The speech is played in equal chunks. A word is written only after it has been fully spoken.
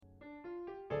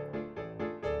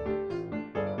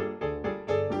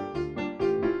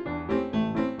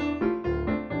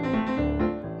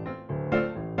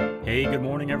Hey, good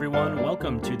morning, everyone.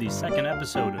 Welcome to the second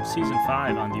episode of Season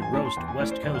 5 on the Roast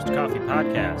West Coast Coffee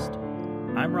Podcast.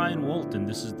 I'm Ryan Wolt, and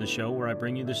this is the show where I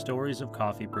bring you the stories of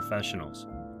coffee professionals,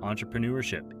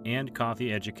 entrepreneurship, and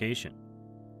coffee education.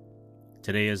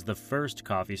 Today is the first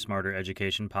Coffee Smarter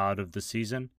Education pod of the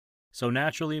season, so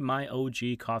naturally, my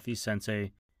OG coffee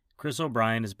sensei, Chris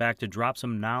O'Brien, is back to drop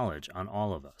some knowledge on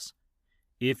all of us.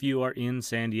 If you are in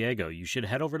San Diego, you should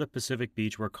head over to Pacific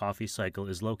Beach where Coffee Cycle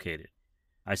is located.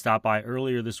 I stopped by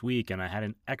earlier this week and I had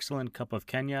an excellent cup of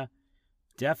Kenya.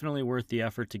 Definitely worth the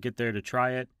effort to get there to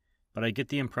try it, but I get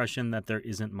the impression that there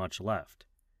isn't much left.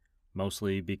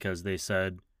 Mostly because they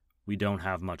said, we don't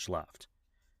have much left.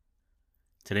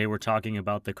 Today we're talking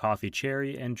about the coffee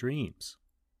cherry and dreams.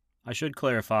 I should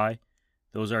clarify,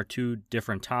 those are two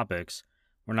different topics.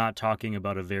 We're not talking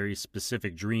about a very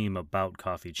specific dream about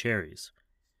coffee cherries.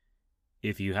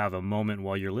 If you have a moment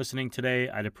while you're listening today,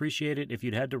 I'd appreciate it if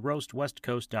you'd head to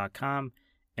roastwestcoast.com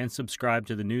and subscribe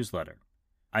to the newsletter.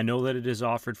 I know that it is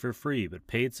offered for free, but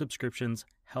paid subscriptions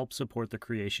help support the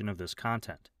creation of this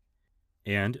content.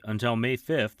 And until May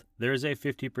 5th, there is a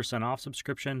 50% off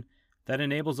subscription that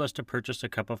enables us to purchase a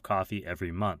cup of coffee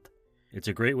every month. It's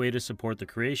a great way to support the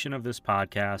creation of this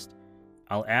podcast.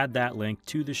 I'll add that link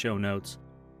to the show notes.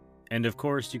 And of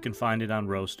course, you can find it on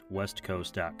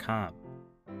roastwestcoast.com.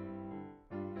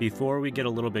 Before we get a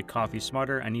little bit coffee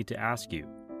smarter, I need to ask you,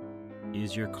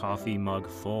 is your coffee mug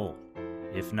full?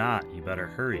 If not, you better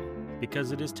hurry,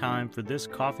 because it is time for this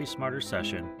Coffee Smarter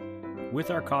session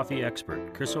with our coffee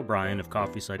expert, Chris O'Brien of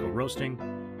Coffee Cycle Roasting,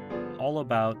 all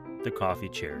about the coffee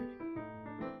cherry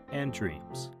and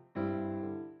dreams.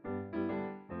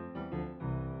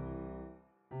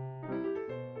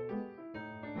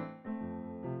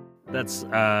 That's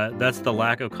the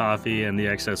lack of coffee and the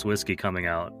excess whiskey coming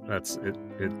out.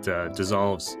 It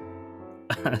dissolves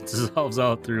it dissolves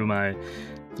out through my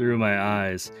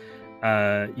eyes.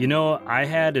 I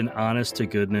had an honest to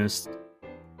goodness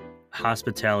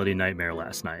hospitality nightmare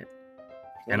last night.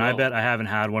 And I bet I haven't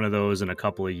had one of those in a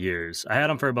couple of years. I had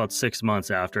them for about 6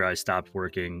 months after I stopped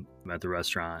working at the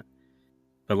restaurant.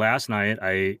 But last night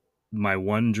my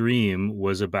one dream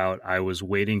was about I was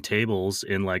waiting tables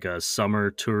in like a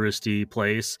summer touristy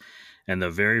place, and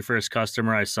the very first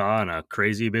customer I saw on a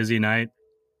crazy busy night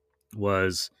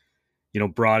was,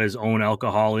 brought his own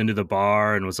alcohol into the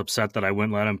bar and was upset that I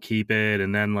wouldn't let him keep it.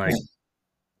 And then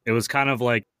it was kind of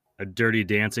like a Dirty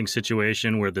Dancing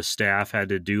situation where the staff had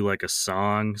to do like a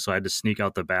song, so I had to sneak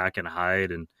out the back and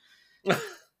hide and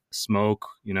smoke,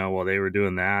 while they were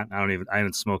doing that. I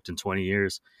haven't smoked in 20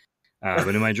 years. But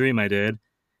in my dream I did.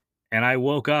 And I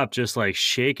woke up just like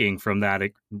shaking from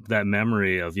that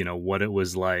memory of, what it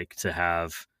was like to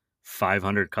have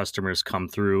 500 customers come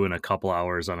through in a couple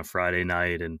hours on a Friday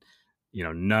night and,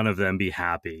 none of them be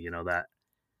happy.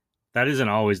 That isn't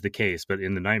always the case, but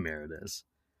in the nightmare it is.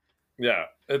 Yeah,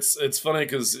 it's funny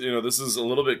because, this is a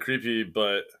little bit creepy,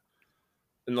 but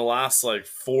in the last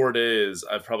 4 days,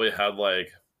 I've probably had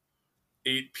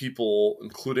 8 people,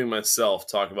 including myself,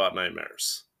 talk about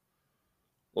nightmares.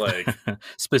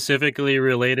 Specifically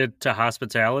related to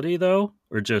hospitality, though,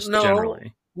 or just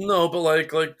generally? No,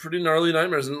 but pretty gnarly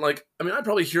nightmares, and I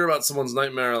probably hear about someone's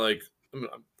nightmare. I'm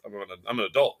an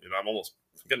adult, I'm almost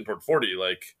getting toward 40.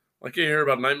 I hear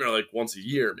about a nightmare once a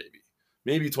year,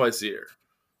 maybe twice a year.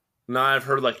 Now I've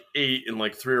heard 8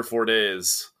 in 3 or 4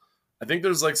 days. I think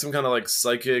there's some kind of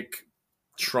psychic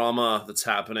trauma that's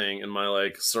happening in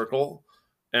my circle,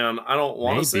 and I don't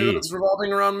want to say that it's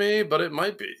revolving around me, but it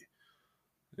might be.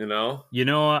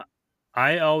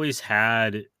 I always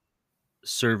had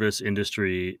service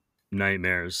industry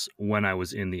nightmares when I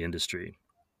was in the industry.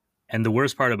 And the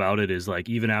worst part about it is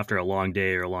even after a long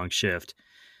day or a long shift,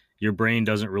 your brain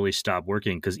doesn't really stop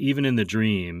working, because even in the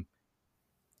dream,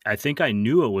 I think I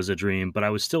knew it was a dream, but I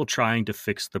was still trying to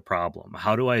fix the problem.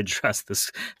 How do I address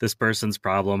this person's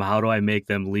problem? How do I make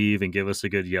them leave and give us a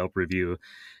good Yelp review?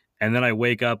 And then I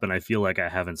wake up and I feel like I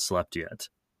haven't slept yet.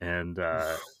 And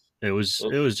it was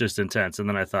just intense. And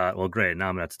then I thought, well, great, now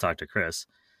I'm gonna have to talk to Chris.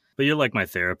 But you're like my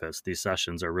therapist. These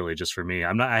sessions are really just for me.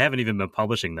 I haven't even been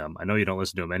publishing them. I know you don't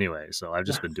listen to them anyway, so I've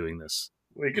just been doing this.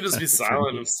 We could just be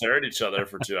silent and stare at each other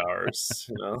for 2 hours,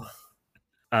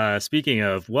 Speaking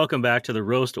of, welcome back to the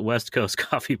Roast West Coast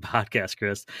Coffee Podcast,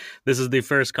 Chris. This is the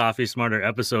first Coffee Smarter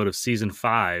episode of Season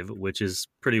 5, which is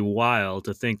pretty wild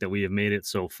to think that we have made it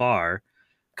so far,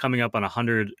 coming up on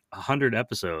 100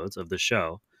 episodes of the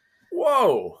show.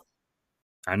 Whoa!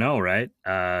 I know, right?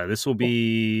 This will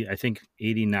be, I think,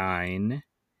 89,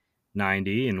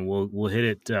 90, and we'll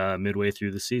hit it midway through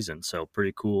the season. So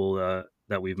pretty cool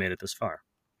that we've made it this far.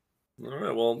 All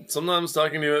right. Well, sometimes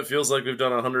talking to you, it feels like we've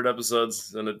done 100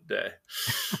 episodes in a day.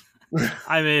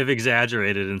 I may have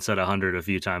exaggerated and said 100 a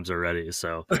few times already.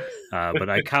 So, but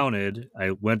I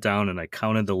went down and I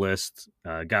counted the list,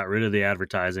 got rid of the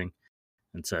advertising,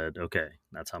 and said, okay,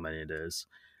 that's how many it is.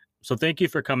 So, thank you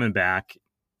for coming back.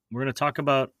 We're going to talk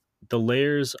about the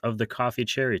layers of the coffee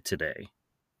cherry today.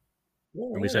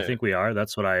 All At least I right. think we are.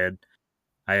 That's what I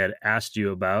had asked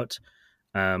you about.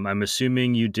 I'm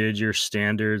assuming you did your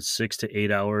standard 6 to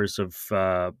 8 hours of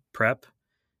prep,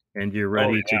 and you're Oh,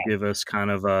 ready to give us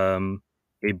kind of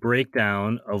a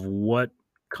breakdown of what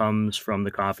comes from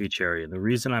the coffee cherry. And the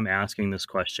reason I'm asking this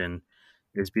question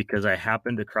is because I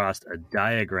happened across a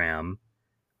diagram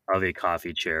of a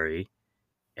coffee cherry,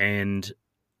 and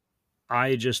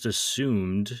I just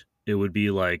assumed it would be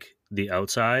like the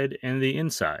outside and the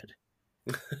inside.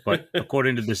 But yeah.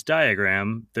 according to this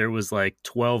diagram, there was like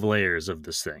 12 layers of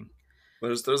this thing.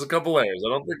 There's a couple layers. I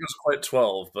don't think there's quite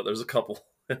 12, but there's a couple.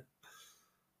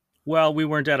 Well, we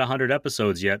weren't at 100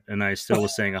 episodes yet, and I still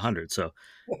was saying 100. So,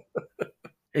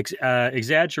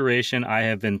 exaggeration, I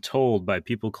have been told by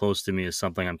people close to me, is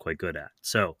something I'm quite good at.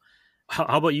 So, how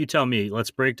about you tell me?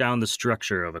 Let's break down the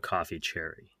structure of a coffee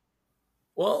cherry.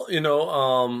 Well,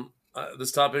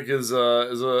 this topic is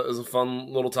a fun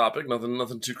little topic.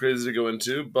 Nothing too crazy to go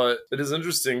into, but it is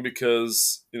interesting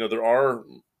because there are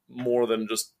more than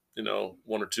just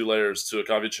one or two layers to a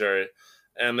coffee cherry,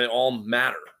 and they all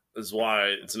matter. Is why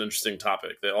it's an interesting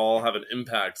topic. They all have an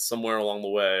impact somewhere along the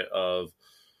way of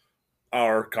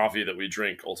our coffee that we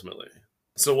drink ultimately.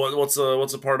 So what's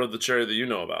a part of the cherry that you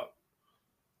know about?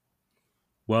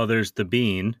 Well, there's the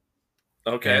bean,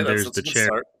 Okay, and that's there's that's the a good cherry.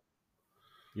 start.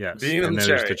 Yes, Bean and and the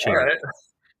there's the cherry. All cherry. right,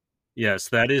 Yes,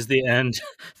 that is the end.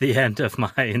 The end of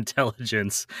my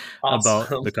intelligence about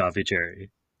awesome. the coffee cherry.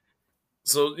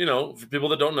 So for people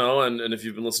that don't know, and if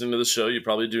you've been listening to the show, you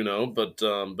probably do know, but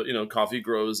coffee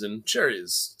grows in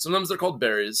cherries. Sometimes they're called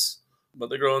berries, but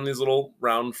they grow in these little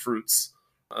round fruits,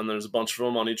 and there's a bunch of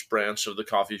them on each branch of the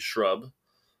coffee shrub.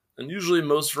 And usually,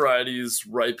 most varieties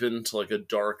ripen to like a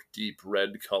dark, deep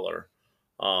red color,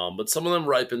 but some of them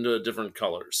ripen to different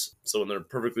colors. So when they're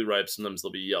perfectly ripe, sometimes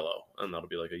they'll be yellow, and that'll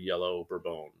be like a yellow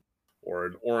bourbon or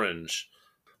an orange.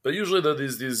 But usually they're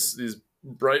these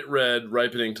bright red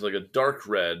ripening to like a dark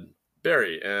red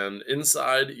berry, and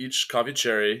inside each coffee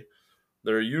cherry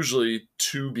there are usually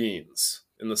two beans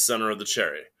in the center of the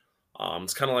cherry.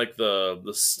 It's kind of like the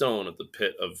stone at the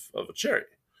pit of a cherry,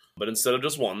 but instead of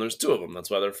just one, there's two of them.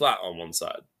 That's why they're flat on one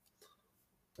side.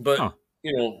 But Huh.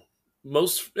 you know,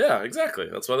 yeah, exactly.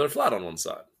 That's why they're flat on one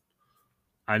side.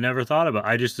 I never thought about.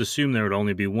 I just assumed there would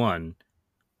only be one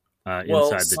Well,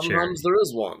 inside the sometimes cherry. there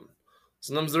is one.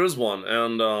 Sometimes there is one,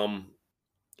 and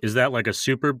Is that like a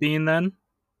super bean then?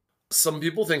 some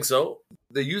people think so.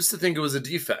 They used to think it was a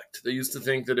defect. They used to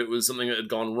think that it was something that had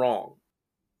gone wrong.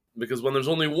 Because when there's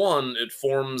only one, it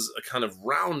forms a kind of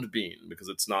round bean because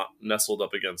it's not nestled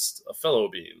up against a fellow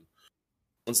bean.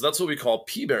 And so that's what we call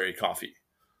pea berry coffee.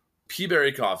 Pea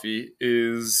berry coffee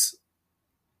is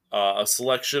a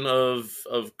selection of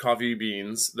coffee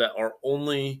beans that are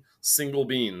only single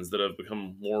beans that have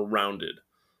become more rounded.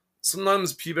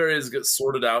 Sometimes pea berries get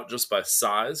sorted out just by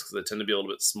size because they tend to be a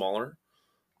little bit smaller.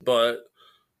 But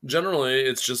generally,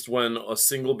 it's just when a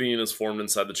single bean is formed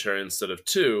inside the cherry instead of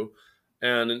two.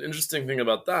 And an interesting thing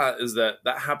about that is that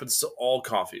that happens to all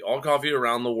coffee. All coffee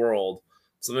around the world,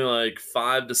 something like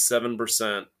 5 to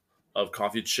 7% of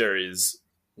coffee cherries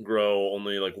grow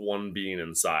only like one bean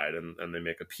inside, and they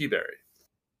make a pea berry.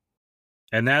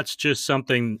 And that's just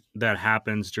something that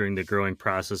happens during the growing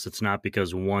process. It's not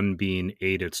because one bean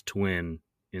ate its twin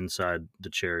inside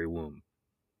the cherry womb.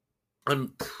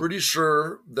 I'm pretty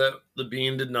sure that the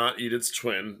bean did not eat its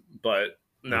twin, but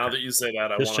now Okay. that you say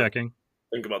that, I Just want to checking.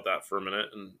 think about that for a minute.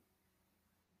 And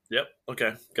yep,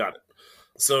 okay, got it.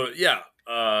 So yeah,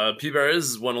 pea berries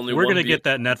is when only We're going one to bean. get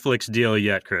that Netflix deal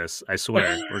yet, Chris. I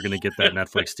swear. We're going to get that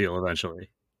Netflix deal eventually.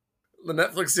 The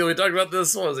Netflix deal we talked about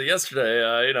this, what was it,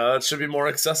 yesterday? It should be more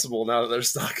accessible now that their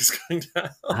stock is going down.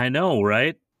 I know,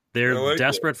 right? I They're like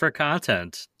desperate for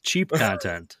content, cheap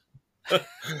content. it.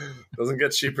 Doesn't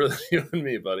get cheaper than you and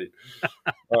me, buddy.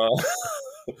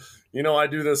 I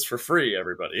do this for free,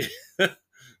 everybody. If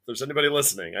there's anybody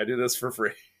listening, I do this for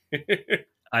free.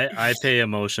 I pay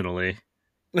emotionally.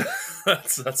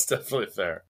 That's definitely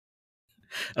fair.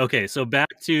 Okay, so back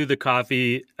to the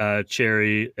coffee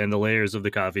cherry and the layers of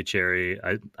the coffee cherry.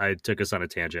 I took us on a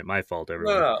tangent. My fault,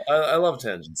 everyone. I love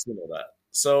tangents. You know that.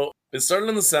 So it started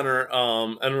in the center,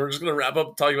 and we're just going to wrap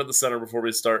up talking about the center before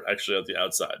we start actually at the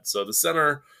outside. So the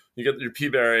center, you get your pea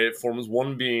berry. It forms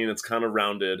one bean. It's kind of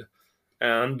rounded,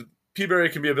 and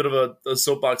Peaberry can be a bit of a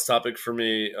soapbox topic for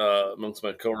me amongst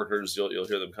my coworkers. You'll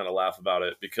hear them kind of laugh about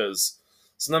it because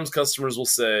sometimes customers will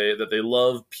say that they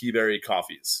love Peaberry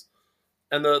coffees.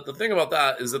 And the thing about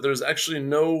that is that there's actually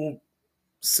no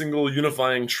single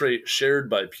unifying trait shared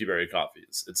by Peaberry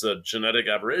coffees. It's a genetic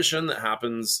aberration that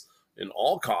happens in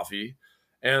all coffee.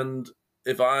 And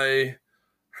if I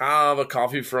have a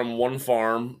coffee from one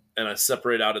farm and I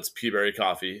separate out its Peaberry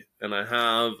coffee, and I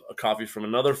have a coffee from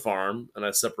another farm and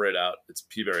I separate out its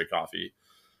Peaberry coffee,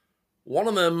 one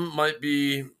of them might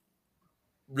be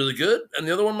really good and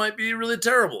the other one might be really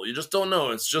terrible. You just don't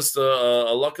know. It's just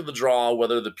a luck of the draw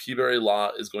whether the Peaberry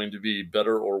lot is going to be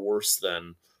better or worse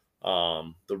than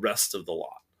the rest of the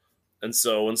lot. And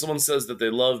so when someone says that they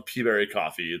love Peaberry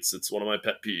coffee, it's one of my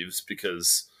pet peeves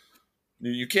because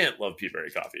you can't love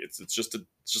Peaberry coffee. It's just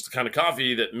a kind of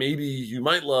coffee that maybe you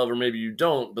might love or maybe you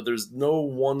don't, but there's no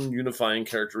one unifying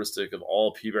characteristic of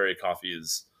all Peaberry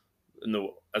coffees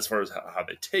as far as how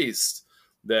they taste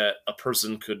that a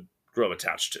person could grow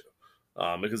attached to,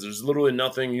 because there's literally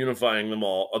nothing unifying them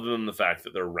all other than the fact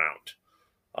that they're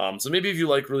round. So maybe if you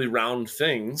like really round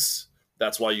things,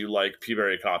 that's why you like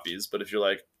Peaberry coffees. But if you're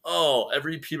like, oh,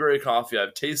 every Peaberry coffee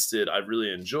I've tasted, I've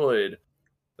really enjoyed,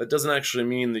 that doesn't actually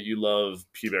mean that you love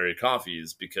Peaberry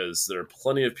coffees, because there are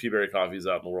plenty of Peaberry coffees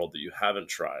out in the world that you haven't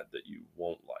tried that you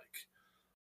won't like.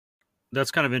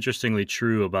 That's kind of interestingly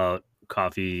true about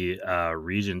coffee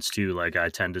regions too. Like I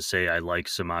tend to say I like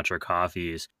Sumatra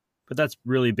coffees, but that's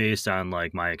really based on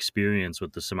like my experience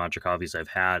with the Sumatra coffees I've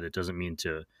had. I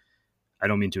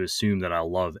don't mean to assume that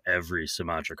I'll love every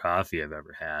Sumatra coffee I've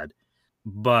ever had.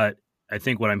 But I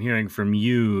think what I'm hearing from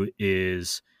you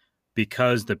is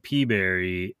because the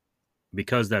Peaberry,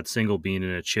 because that single bean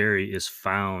in a cherry is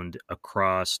found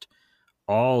across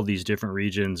all these different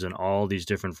regions and all these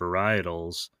different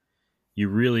varietals, you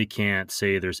really can't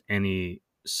say there's any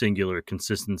singular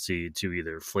consistency to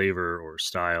either flavor or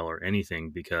style or anything,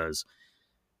 because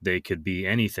they could be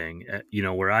anything.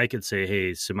 Where I could say,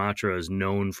 hey, Sumatra is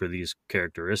known for these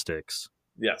characteristics.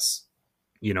 Yes.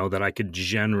 That I could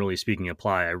generally speaking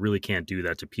apply. I really can't do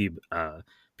that to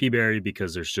Peaberry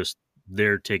because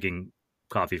they're taking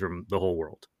coffee from the whole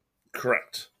world.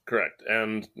 Correct.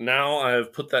 And now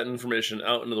I've put that information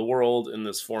out into the world in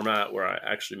this format where I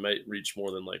actually might reach more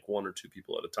than like one or two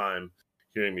people at a time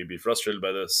hearing me be frustrated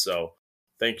by this. So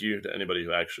thank you to anybody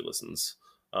who actually listens.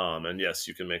 And yes,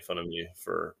 you can make fun of me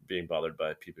for being bothered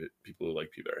by people who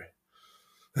like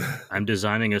Peaberry. I'm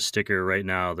designing a sticker right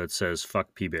now that says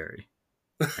 "fuck Peaberry,"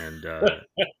 and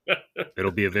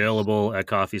it'll be available at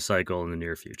Coffee Cycle in the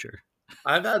near future.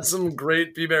 I've had some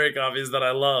great Peaberry coffees that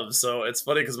I love, so it's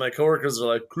funny because my coworkers are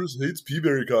like, Chris hates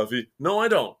Peaberry coffee. No, I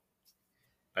don't.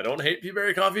 I don't hate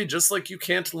Peaberry coffee, just like you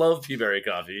can't love Peaberry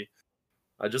coffee.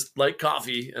 I just like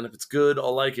coffee, and if it's good,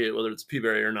 I'll like it, whether it's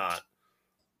Peaberry or not.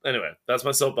 Anyway, that's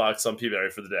my soapbox on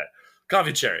Peaberry for the day.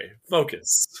 Coffee cherry,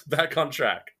 focus, back on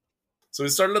track. So we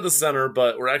started at the center,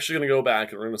 but we're actually going to go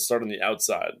back and we're going to start on the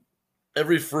outside.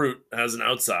 Every fruit has an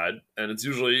outside, and it's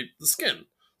usually the skin.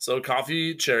 So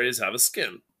coffee cherries have a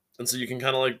skin. And so you can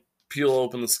kind of like peel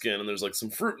open the skin and there's like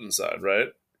some fruit inside, right?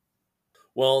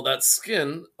 Well, that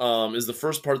skin is the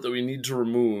first part that we need to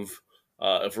remove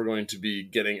if we're going to be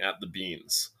getting at the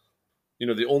beans.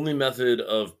 The only method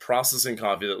of processing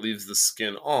coffee that leaves the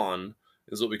skin on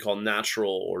is what we call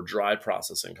natural or dry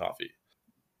processing coffee.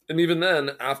 And even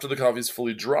then, after the coffee is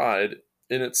fully dried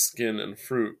in its skin and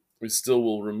fruit, we still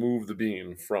will remove the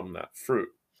bean from that fruit.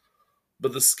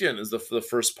 But the skin is the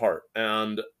first part.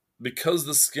 And because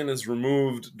the skin is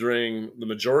removed during the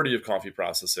majority of coffee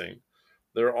processing,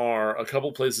 there are a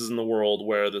couple places in the world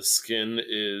where the skin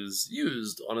is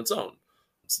used on its own.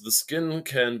 So the skin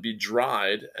can be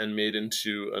dried and made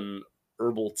into an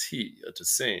herbal tea, a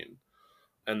tisane.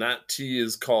 And that tea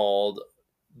is called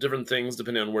different things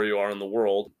depending on where you are in the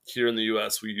world. Here in the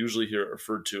US, we usually hear it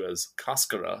referred to as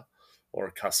cascara or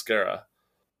cascara.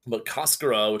 But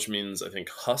cascara, which means, I think,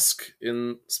 husk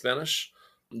in Spanish,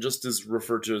 just is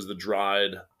referred to as the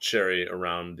dried cherry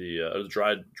around the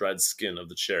dried skin of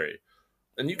the cherry.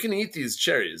 And you can eat these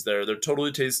cherries. They're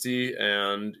totally tasty,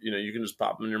 and you can just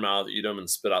pop them in your mouth, eat them, and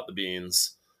spit out the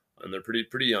beans, and they're pretty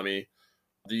yummy.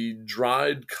 The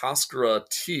dried cascara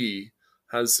tea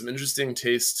has some interesting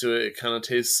taste to it. It kind of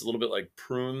tastes a little bit like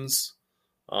prunes.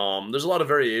 There's a lot of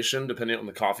variation depending on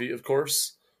the coffee, of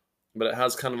course, but it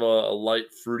has kind of a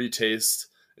light fruity taste.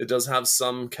 It does have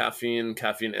some caffeine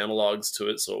analogs to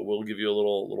it, so it will give you a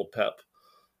little pep.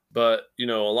 But a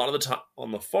lot of the time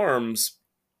on the farms,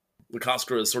 the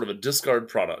cascara is sort of a discard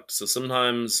product. So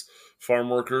sometimes farm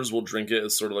workers will drink it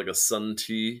as sort of like a sun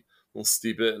tea. We'll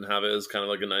steep it and have it as kind of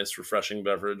like a nice refreshing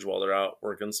beverage while they're out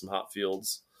working some hot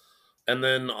fields. And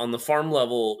then on the farm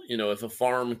level, if a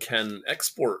farm can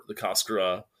export the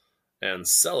Cascara and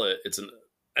sell it, it's an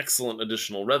excellent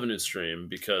additional revenue stream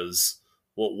because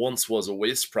what once was a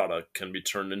waste product can be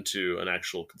turned into an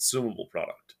actual consumable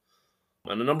product.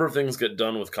 And a number of things get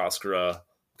done with Cascara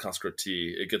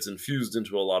tea. It gets infused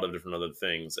into a lot of different other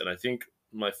things. And I think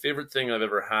my favorite thing I've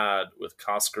ever had with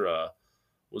Cascara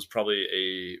was probably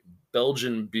a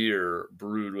Belgian beer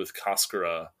brewed with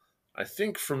Cascara, I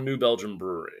think from New Belgium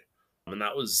Brewery. And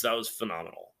that was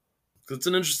phenomenal. It's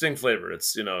an interesting flavor.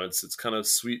 It's it's kind of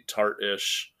sweet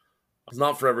tart-ish. It's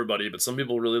not for everybody, but some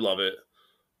people really love it.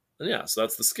 And yeah, so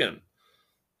that's the skin.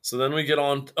 So then we get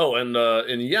on. Oh, and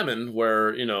in Yemen,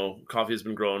 where coffee has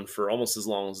been grown for almost as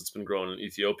long as it's been grown in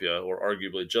Ethiopia, or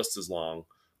arguably just as long,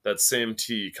 that same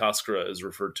tea, Cascara, is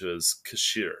referred to as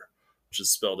Kashir, which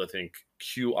is spelled, I think,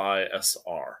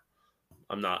 Qisr.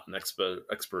 I'm not an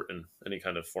expert in any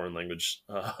kind of foreign language,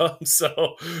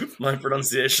 so my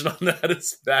pronunciation on that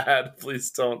is bad.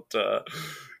 Please don't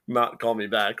not call me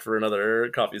back for another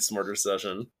Coffee Smarter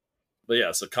session. But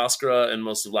yeah, so Cascara in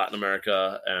most of Latin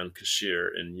America and Kashir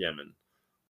in Yemen.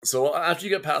 So after you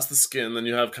get past the skin, then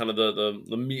you have kind of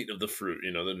the meat of the fruit,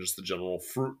 then just the general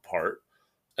fruit part.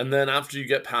 And then after you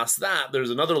get past that, there's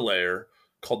another layer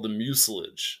called the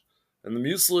mucilage. And the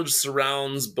mucilage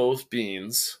surrounds both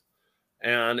beans,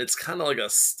 and it's kind of like a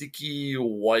sticky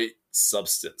white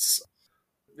substance.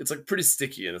 It's like pretty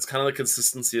sticky, and it's kind of the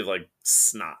consistency of like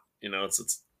snot.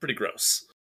 It's pretty gross.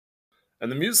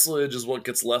 And the mucilage is what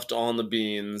gets left on the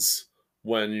beans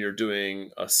when you're doing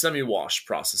a semi-wash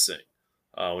processing.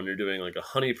 When you're doing like a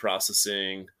honey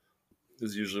processing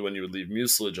is usually when you would leave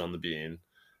mucilage on the bean.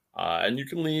 And you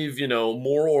can leave,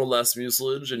 more or less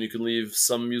mucilage, and you can leave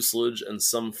some mucilage and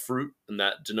some fruit, and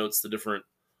that denotes the different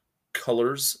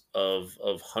colors of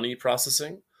honey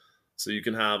processing. So you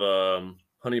can have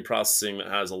honey processing that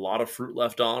has a lot of fruit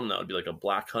left on, and that would be like a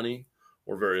black honey,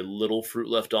 or very little fruit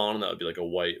left on, and that would be like a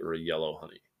white or a yellow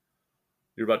honey.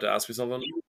 You're about to ask me something?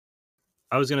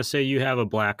 I was going to say you have a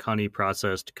black honey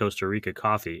processed Costa Rica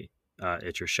coffee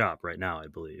at your shop right now, I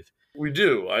believe. We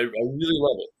do. I really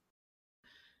love it.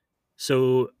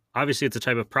 So obviously it's a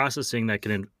type of processing that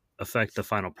can affect the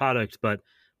final product, but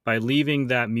by leaving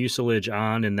that mucilage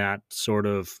on in that sort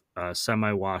of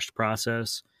semi-washed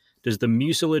process, does the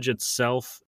mucilage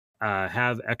itself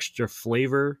have extra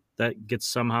flavor that gets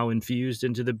somehow infused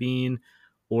into the bean,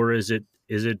 or is it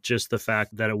just the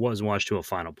fact that it was washed to a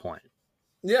final point?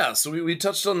 Yeah, so we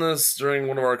touched on this during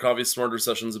one of our Coffee Smarter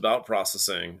sessions about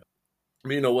processing.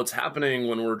 What's happening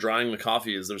when we're drying the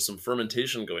coffee is there's some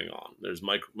fermentation going on. There's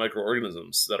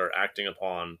microorganisms that are acting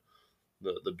upon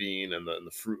the bean and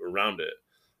the fruit around it.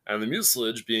 And the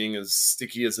mucilage, being as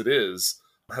sticky as it is,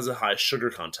 has a high sugar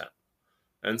content.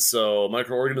 And so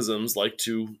microorganisms like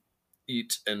to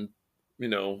eat and,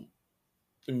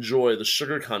 enjoy the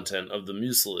sugar content of the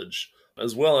mucilage,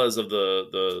 as well as of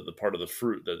the part of the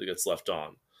fruit that gets left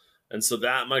on. And so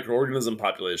that microorganism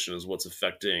population is what's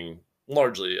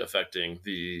largely affecting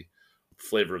the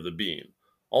flavor of the bean.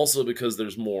 Also, because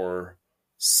there's more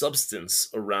substance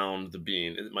around the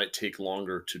bean, it might take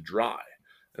longer to dry.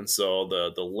 And so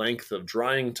the length of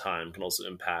drying time can also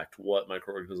impact what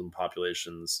microorganism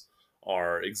populations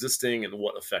are existing and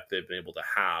what effect they've been able to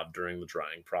have during the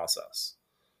drying process.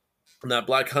 And that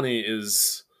black honey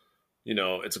is,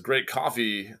 it's a great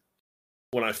coffee.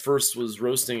 When I first was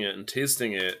roasting it and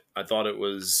tasting it, I thought it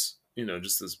was,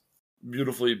 just this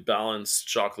beautifully balanced,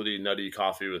 chocolatey, nutty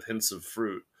coffee with hints of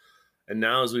fruit. And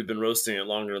now as we've been roasting it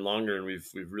longer and longer, and we've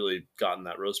really gotten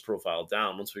that roast profile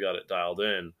down, once we got it dialed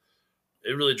in,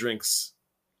 it really drinks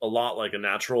a lot like a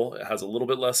natural. It has a little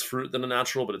bit less fruit than a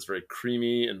natural, but it's very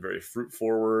creamy and very fruit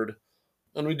forward.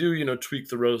 And we do, tweak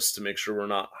the roast to make sure we're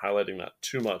not highlighting that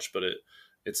too much, but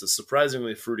it's a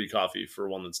surprisingly fruity coffee for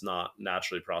one that's not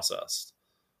naturally processed.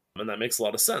 And that makes a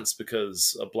lot of sense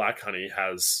because a black honey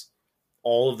has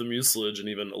all of the mucilage and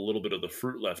even a little bit of the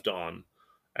fruit left on.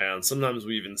 And sometimes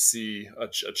we even see a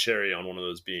cherry on one of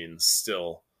those beans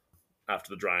still after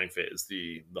the drying phase.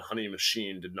 The honey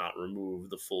machine did not remove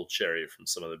the full cherry from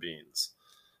some of the beans.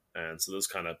 And so those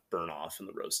kind of burn off in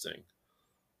the roasting.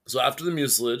 So after the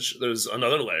mucilage, there's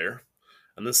another layer.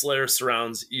 And this layer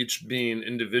surrounds each bean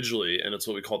individually, and it's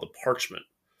what we call the parchment.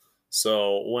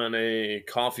 So when a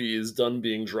coffee is done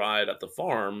being dried at the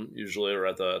farm, usually, or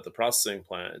at the processing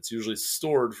plant, it's usually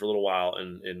stored for a little while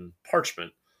in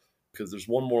parchment because there's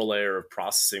one more layer of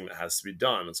processing that has to be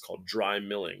done. It's called dry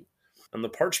milling. And the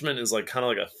parchment is kind of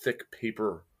like a thick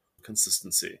paper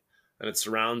consistency, and it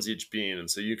surrounds each bean. And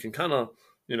so you can kind of,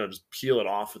 just peel it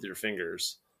off with your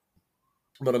fingers.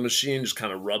 but a machine just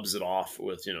kind of rubs it off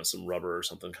with, some rubber or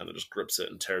something, kind of just grips it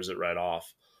and tears it right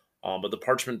off. But the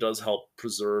parchment does help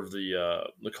preserve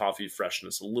the coffee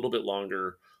freshness a little bit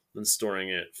longer than storing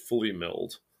it fully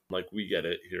milled, like we get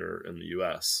it here in the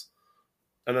U.S.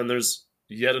 And then there's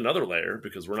yet another layer,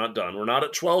 because we're not done. We're not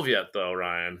at 12 yet, though,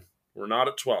 Ryan. We're not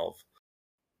at 12.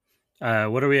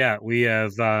 What are we at? We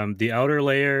have the outer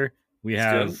layer. We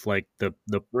have Skin. like the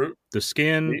Fruit.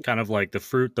 skin, Meat. kind of like the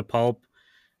fruit, the pulp,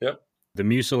 Yep. the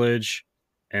mucilage,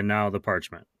 and now the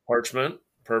parchment. Parchment.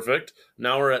 Perfect.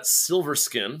 Now we're at silver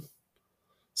skin.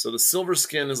 So the silver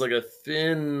skin is like a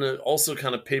thin, also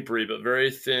kind of papery, but very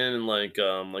thin and like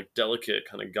delicate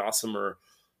kind of gossamer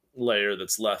layer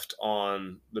that's left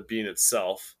on the bean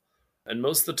itself. And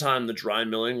most of the time, the dry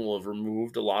milling will have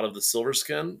removed a lot of the silver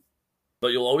skin, but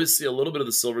you'll always see a little bit of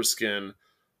the silver skin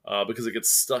because it gets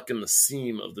stuck in the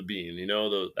seam of the bean.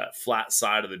 That flat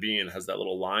side of the bean has that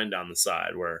little line down the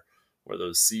side where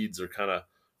those seeds are kind of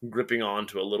gripping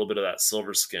onto a little bit of that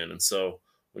silver skin. And so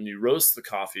when you roast the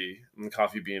coffee and the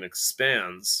coffee bean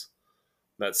expands,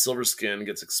 that silver skin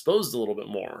gets exposed a little bit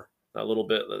more. That little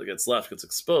bit that gets left gets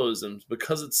exposed. And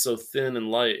because it's so thin and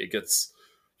light, it gets,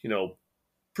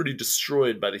 pretty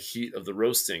destroyed by the heat of the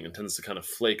roasting and tends to kind of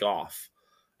flake off.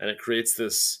 And it creates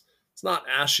this, it's not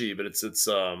ashy, but it's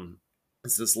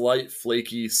this light,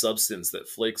 flaky substance that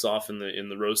flakes off in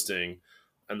the roasting.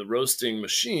 And the roasting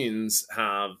machines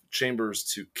have chambers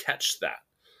to catch that.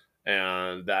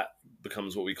 And that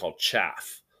becomes what we call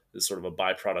chaff. Is sort of a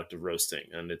byproduct of roasting.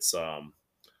 And it's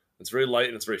very light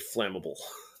and it's very flammable.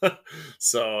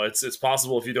 So it's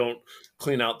possible, if you don't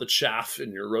clean out the chaff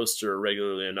in your roaster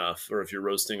regularly enough, or if you're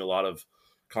roasting a lot of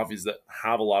coffees that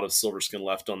have a lot of silver skin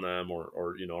left on them, or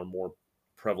are more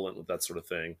prevalent with that sort of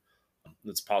thing,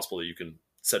 it's possible that you can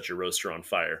set your roaster on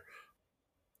fire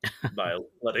by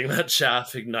letting that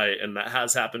chaff ignite. And that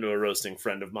has happened to a roasting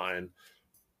friend of mine.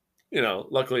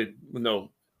 Luckily with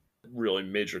no really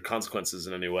major consequences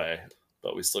in any way,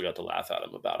 but we still got to laugh at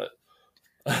him about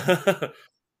it.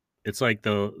 It's like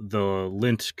the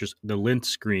lint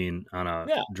screen on a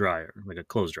dryer, like a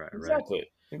clothes dryer, right?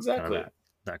 Exactly. Kind of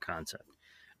that concept.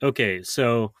 Okay,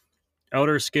 so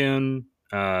outer skin,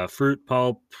 fruit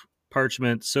pulp,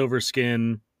 parchment, silver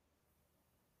skin.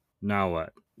 Now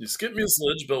what? You skip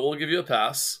mucilage, but we'll give you a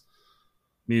pass.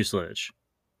 Mucilage.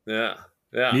 Yeah.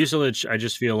 Mucilage, I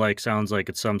just feel like sounds like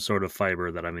it's some sort of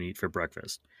fiber that I'm gonna eat for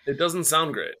breakfast. It doesn't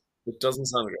sound great.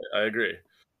 I agree.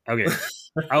 Okay.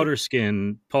 Outer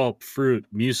skin, pulp, fruit,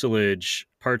 mucilage,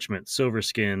 parchment, silver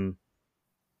skin.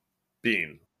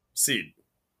 Bean. Seed.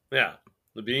 Yeah.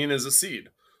 The bean is a seed.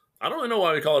 I don't really know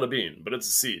why we call it a bean, but it's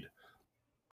a seed.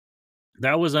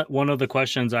 That was one of the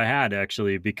questions I had,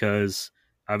 actually, because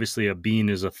obviously a bean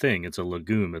is a thing. It's a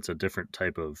legume. It's a different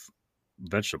type of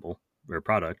vegetable or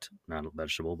product. Not a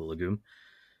vegetable, but legume.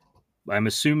 I'm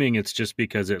assuming it's just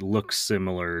because it looks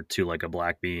similar to like a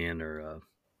black bean or a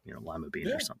lima bean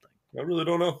or something. I really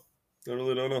don't know.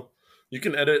 You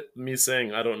can edit me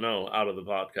saying I don't know out of the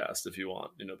podcast if you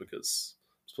want, because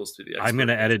I'm supposed to be the expert. I'm going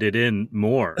to edit it in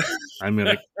more. I'm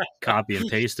going to copy and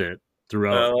paste it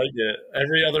throughout. I like it.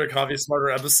 Every other Coffee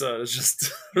Smarter episode is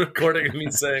just recording me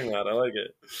saying that. I like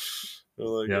it.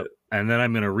 It. And then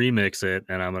I'm going to remix it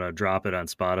and I'm going to drop it on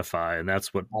Spotify. And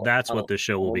that's what this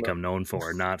show will become known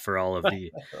for, not for all of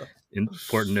the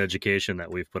important education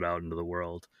that we've put out into the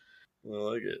world. I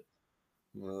like it.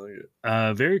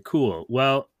 Very cool.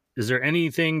 Well, is there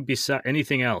anything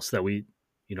else that we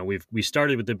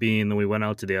started with the bean, then we went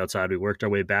out to the outside, we worked our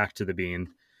way back to the bean.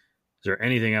 Is there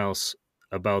anything else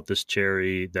about this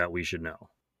cherry that we should know?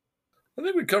 I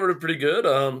think we covered it pretty good.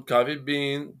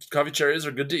 Coffee cherries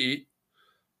are good to eat.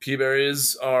 Pea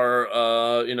berries are,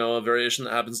 a variation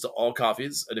that happens to all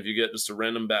coffees. And if you get just a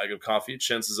random bag of coffee,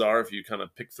 chances are, if you kind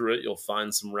of pick through it, you'll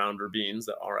find some rounder beans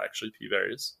that are actually pea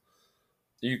berries.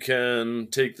 You can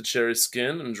take the cherry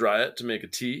skin and dry it to make a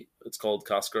tea. It's called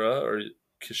Kaskara or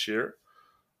Kishir.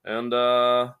 And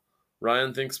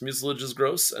Ryan thinks mucilage is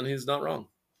gross, and he's not wrong.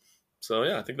 So,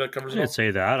 yeah, I think that covers it all. I didn't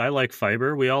say that. I like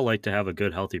fiber. We all like to have a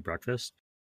good, healthy breakfast.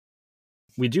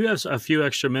 We do have a few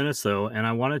extra minutes, though, and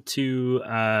I wanted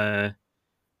to...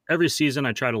 every season,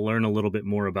 I try to learn a little bit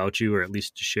more about you, or at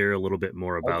least to share a little bit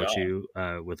more about you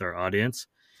with our audience.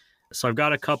 So I've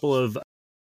got a couple of...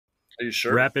 Are you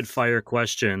sure? Rapid fire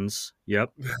questions.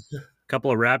 Yep. A couple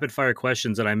of rapid fire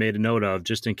questions that I made a note of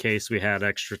just in case we had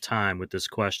extra time with this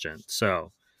question.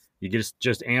 So you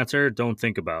just answer. Don't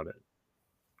think about it.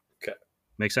 Okay.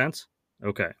 Make sense?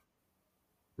 Okay.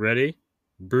 Ready?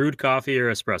 Brewed coffee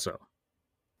or espresso?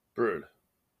 Brewed.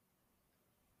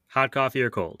 Hot coffee or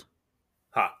cold?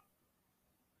 Hot.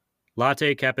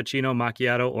 Latte, cappuccino,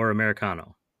 macchiato, or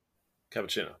Americano?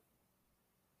 Cappuccino.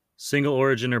 Single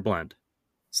origin or blend?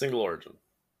 Single origin.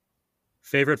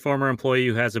 Favorite former employee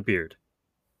who has a beard?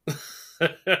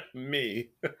 Me.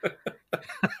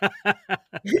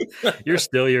 You're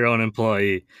still your own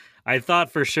employee. I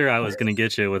thought for sure I was going to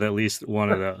get you with at least one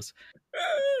of those.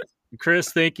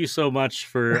 Chris, thank you so much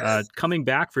for coming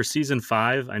back for season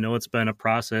 5. I know it's been a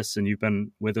process and you've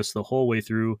been with us the whole way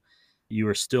through. You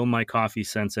are still my coffee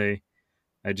sensei.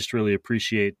 I just really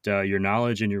appreciate your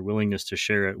knowledge and your willingness to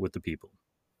share it with the people.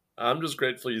 I'm just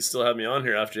grateful you still have me on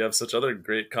here after you have such other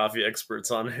great coffee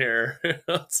experts on here.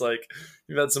 It's like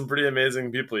you've had some pretty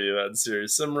amazing people. You've had Siri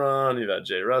Simran, you've had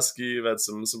Jay Rusky, you've had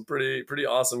some pretty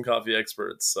awesome coffee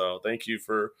experts. So thank you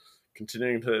for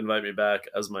continuing to invite me back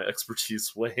as my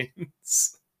expertise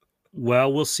wanes.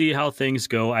 Well, we'll see how things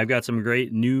go. I've got some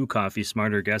great new Coffee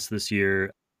Smarter guests this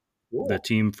year. Cool. The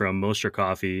team from Moster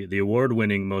Coffee, the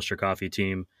award-winning Moster Coffee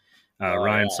team,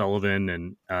 Ryan Sullivan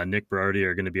and Nick Berardi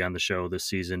are going to be on the show this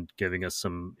season, giving us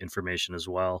some information as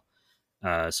well.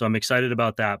 So I'm excited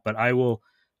about that. But I will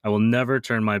never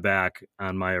turn my back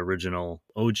on my original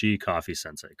OG coffee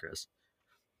sensei, Chris.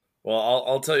 Well,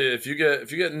 I'll tell you, if you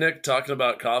get Nick talking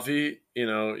about coffee,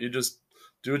 you just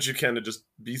do what you can to just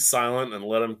be silent and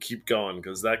let him keep going,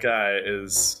 because that guy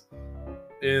is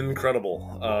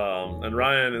incredible. And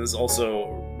Ryan is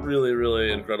also really,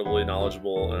 really incredibly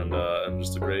knowledgeable and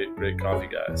just a great coffee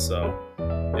guy. So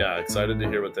yeah, excited to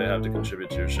hear what they have to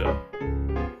contribute to your show.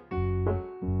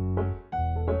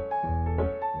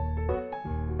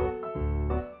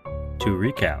 To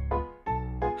recap,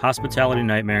 hospitality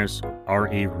nightmares are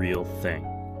a real thing.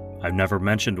 I've never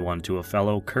mentioned one to a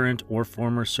fellow current or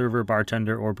former server,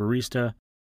 bartender, or barista,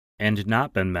 and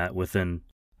not been met with an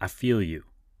 "I feel you"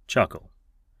 chuckle.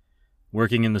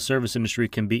 Working in the service industry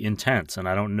can be intense, and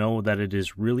I don't know that it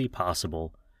is really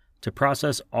possible to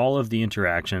process all of the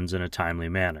interactions in a timely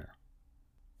manner.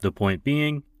 The point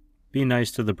being, be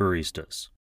nice to the baristas.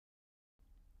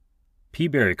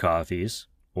 Peaberry coffees,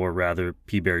 or rather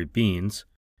peaberry beans,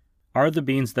 are the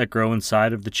beans that grow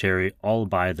inside of the cherry all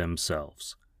by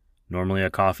themselves. Normally a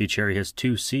coffee cherry has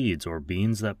 2 seeds, or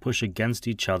beans, that push against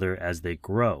each other as they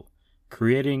grow,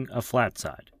 creating a flat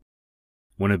side.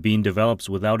 When a bean develops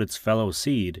without its fellow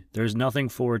seed, there's nothing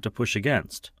for it to push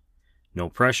against. No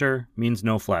pressure means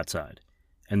no flat side,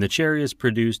 and the cherry is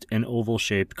produced an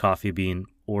oval-shaped coffee bean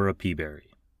or a peaberry.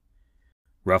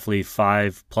 Roughly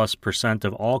 5+%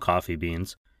 of all coffee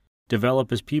beans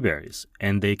develop as peaberries,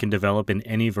 and they can develop in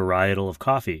any varietal of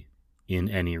coffee, in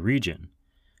any region,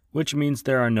 which means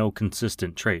there are no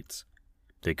consistent traits.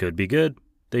 They could be good,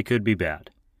 they could be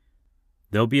bad.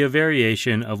 There'll be a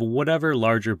variation of whatever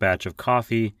larger batch of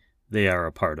coffee they are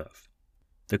a part of.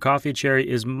 The coffee cherry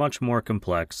is much more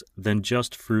complex than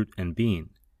just fruit and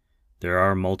bean. There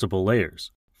are multiple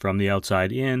layers. From the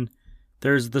outside in,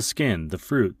 there's the skin, the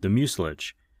fruit, the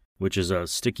mucilage, which is a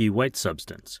sticky white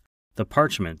substance, the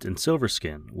parchment and silver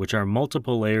skin, which are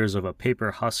multiple layers of a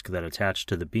paper husk that attach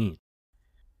to the bean.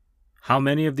 How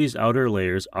many of these outer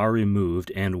layers are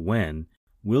removed and when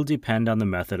will depend on the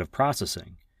method of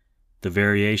processing. The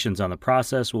variations on the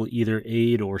process will either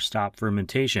aid or stop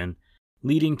fermentation,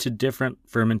 leading to different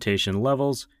fermentation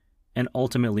levels and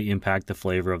ultimately impact the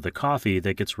flavor of the coffee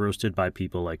that gets roasted by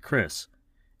people like Chris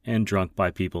and drunk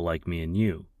by people like me and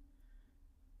you.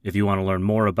 If you want to learn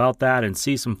more about that and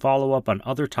see some follow-up on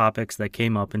other topics that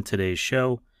came up in today's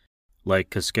show, like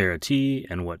Cascara tea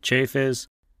and what chafe is,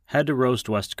 head to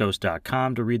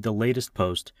roastwestcoast.com to read the latest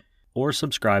post or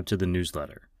subscribe to the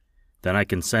newsletter. Then I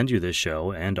can send you this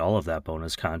show and all of that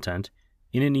bonus content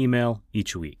in an email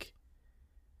each week.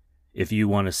 If you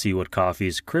want to see what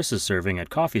coffees Chris is serving at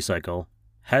Coffee Cycle,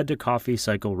 head to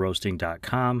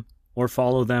coffeecycleroasting.com or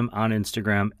follow them on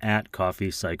Instagram at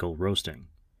coffeecycleroasting.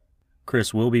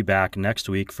 Chris will be back next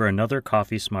week for another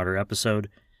Coffee Smarter episode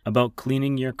about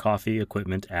cleaning your coffee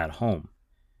equipment at home,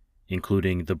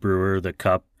 including the brewer, the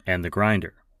cup, and the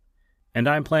grinder. And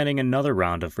I'm planning another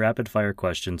round of rapid-fire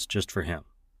questions just for him.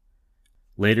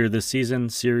 Later this season,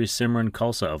 Siri Simran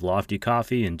Khalsa of Lofty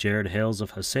Coffee and Jared Hales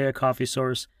of Hasea Coffee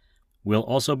Source will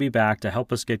also be back to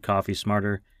help us get coffee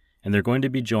smarter, and they're going to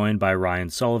be joined by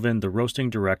Ryan Sullivan, the roasting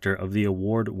director of the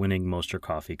award-winning Moster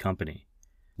Coffee Company.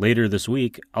 Later this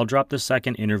week, I'll drop the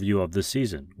second interview of the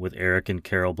season with Eric and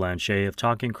Carol Blanchet of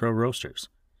Talking Crow Roasters.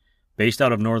 Based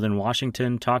out of Northern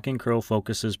Washington, Talking Crow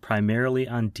focuses primarily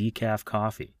on decaf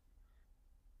coffee.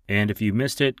 And if you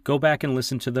missed it, go back and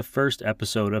listen to the first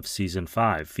episode of Season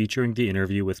 5, featuring the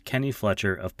interview with Kenny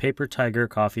Fletcher of Paper Tiger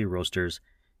Coffee Roasters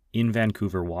in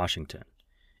Vancouver, Washington.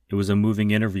 It was a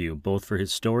moving interview, both for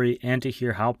his story and to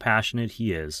hear how passionate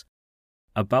he is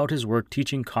about his work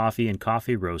teaching coffee and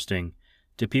coffee roasting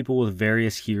to people with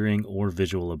various hearing or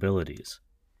visual abilities.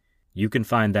 You can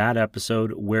find that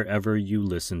episode wherever you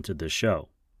listen to this show.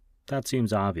 That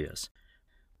seems obvious.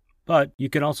 But you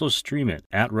can also stream it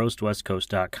at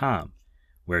roastwestcoast.com,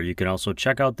 where you can also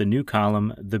check out the new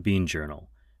column, The Bean Journal,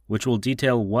 which will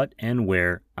detail what and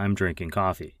where I'm drinking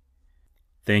coffee.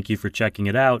 Thank you for checking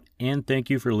it out, and thank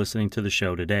you for listening to the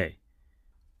show today.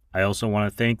 I also want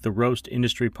to thank the roast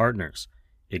industry partners,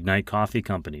 Ignite Coffee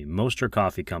Company, Moster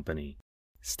Coffee Company,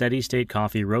 Steady State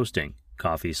Coffee Roasting,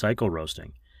 Coffee Cycle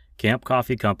Roasting, Camp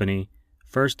Coffee Company,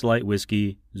 First Light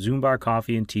Whiskey, Zumbar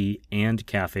Coffee and Tea, and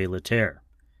Café Laterre.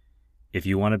 If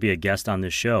you want to be a guest on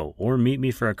this show or meet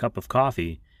me for a cup of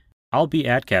coffee, I'll be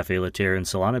at Café Laterre in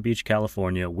Solana Beach,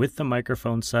 California with the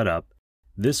microphone set up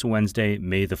this Wednesday,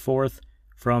 May the 4th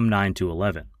from 9 to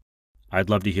 11. I'd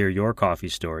love to hear your coffee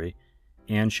story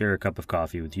and share a cup of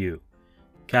coffee with you.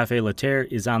 Café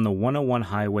Laterre is on the 101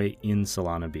 highway in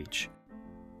Solana Beach.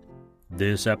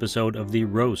 This episode of the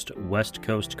Roast West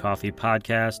Coast Coffee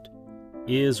Podcast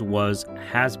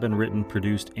has been written,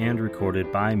 produced, and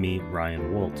recorded by me,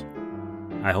 Ryan Wolt.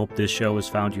 I hope this show has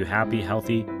found you happy,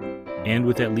 healthy, and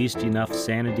with at least enough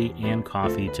sanity and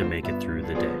coffee to make it through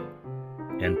the day.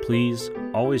 And please,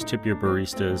 always tip your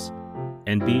baristas,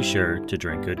 and be sure to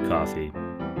drink good coffee.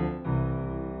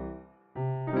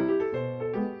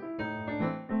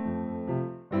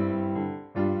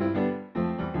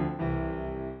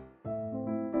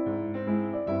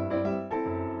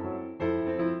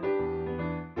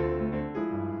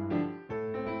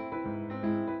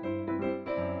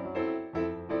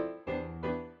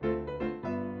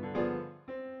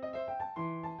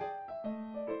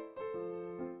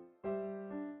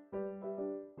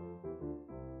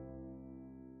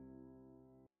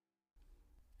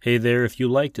 Hey there, if you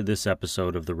liked this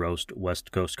episode of the Roast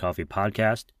West Coast Coffee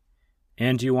Podcast,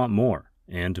 and you want more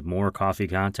and more coffee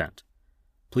content,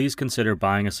 please consider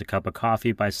buying us a cup of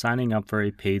coffee by signing up for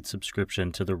a paid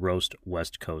subscription to the Roast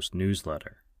West Coast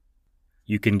newsletter.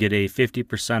 You can get a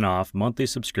 50% off monthly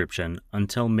subscription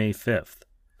until May 5th.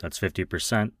 That's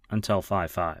 50% until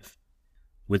 5/5.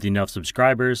 With enough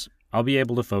subscribers, I'll be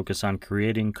able to focus on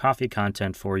creating coffee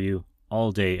content for you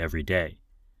all day, every day.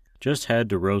 Just head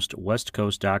to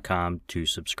roastwestcoast.com to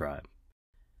subscribe.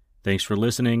 Thanks for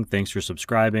listening. Thanks for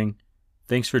subscribing.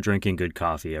 Thanks for drinking good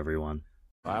coffee, everyone.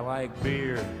 I like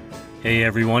beer. Hey,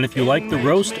 everyone. If you like the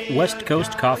Roast West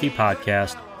Coast Coffee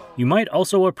Podcast, you might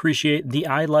also appreciate the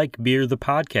I Like Beer the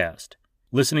Podcast.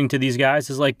 Listening to these guys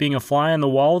is like being a fly on the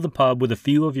wall of the pub with a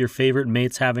few of your favorite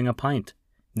mates having a pint.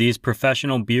 These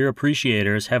professional beer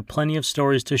appreciators have plenty of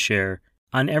stories to share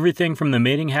on everything from the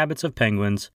mating habits of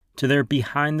penguins to their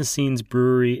behind-the-scenes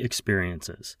brewery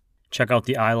experiences. Check out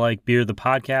the I Like Beer the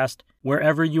Podcast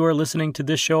wherever you are listening to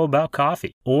this show about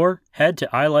coffee, or head to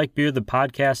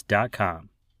ilikebeerthepodcast.com.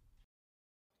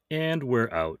 And we're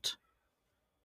out.